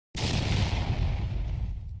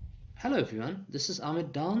Hello everyone, this is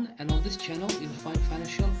Ahmed Down, and on this channel you'll find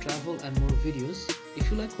financial, travel and more videos. If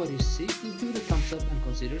you like what you see, please give it a thumbs up and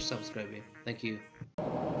consider subscribing. Thank you.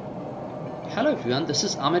 Hello everyone, this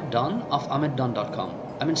is Ahmed Down of ahmeddon.com.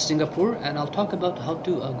 I'm in Singapore and I'll talk about how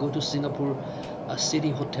to go to Singapore city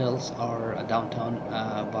hotels or downtown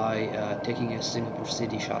by taking a Singapore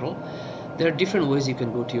city shuttle. There are different ways you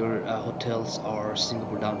can go to your hotels or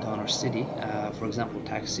Singapore downtown or city. For example,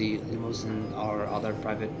 taxi, limousine or other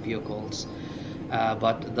private vehicles.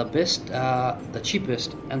 But the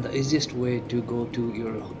cheapest and the easiest way to go to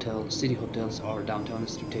your hotel, city hotels or downtown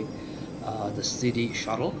is to take the city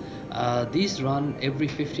shuttle. These run every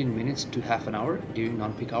 15 minutes to half an hour during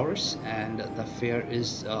non-peak hours, and the fare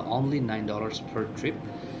is only $9 per trip.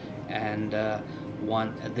 And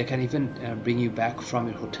they can even bring you back from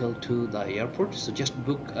your hotel to the airport. So just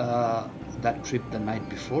book that trip the night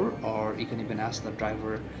before, or you can even ask the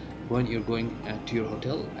driver when you're going to your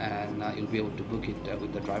hotel, and you'll be able to book it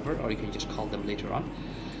with the driver, or you can just call them later on.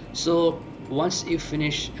 So once you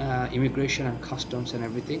finish immigration and customs and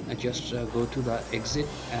everything, just go to the exit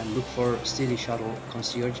and look for city shuttle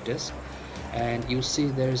concierge desk, and you'll see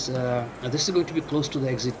there's this is going to be close to the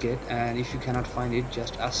exit gate, and if you cannot find it,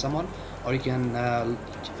 just ask someone, or you can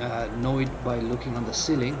know it by looking on the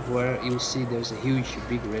ceiling, where you'll see there's a huge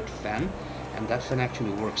big red fan, and that fan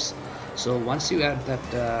actually works. So once you add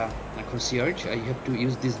that concierge, you have to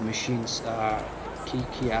use these machines,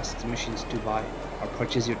 kiosk machines, to buy or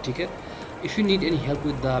purchase your ticket. If you need any help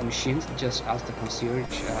with the machines, just ask the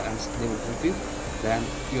concierge and they will help you. Then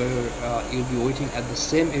you'll be waiting at the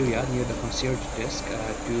same area near the concierge desk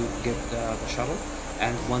to get the shuttle,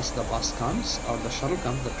 and once the bus comes or the shuttle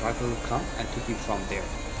comes, the driver will come and take you from there.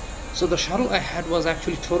 So the shuttle I had was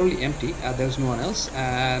actually totally empty. There was no one else,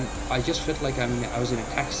 and I just felt like I was in a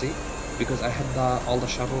taxi, because I had all the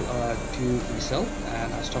shuttle to myself,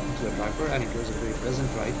 and I was talking to the driver, and it was a very pleasant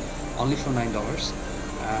ride, only for $9,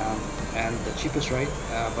 and the cheapest ride,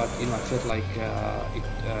 but I felt like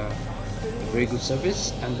a very good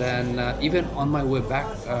service. And then even on my way back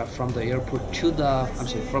from the airport to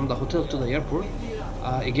from the hotel to the airport,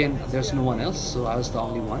 again there's no one else, so I was the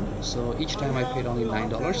only one. So each time I paid only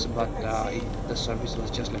 $9, but the service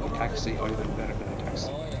was just like a taxi, or even better than a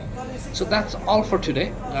taxi. So that's all for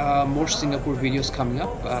today. More Singapore videos coming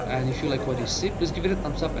up, and if you like what you see, please give it a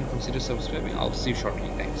thumbs up and consider subscribing. I'll see you shortly.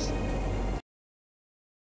 Thanks.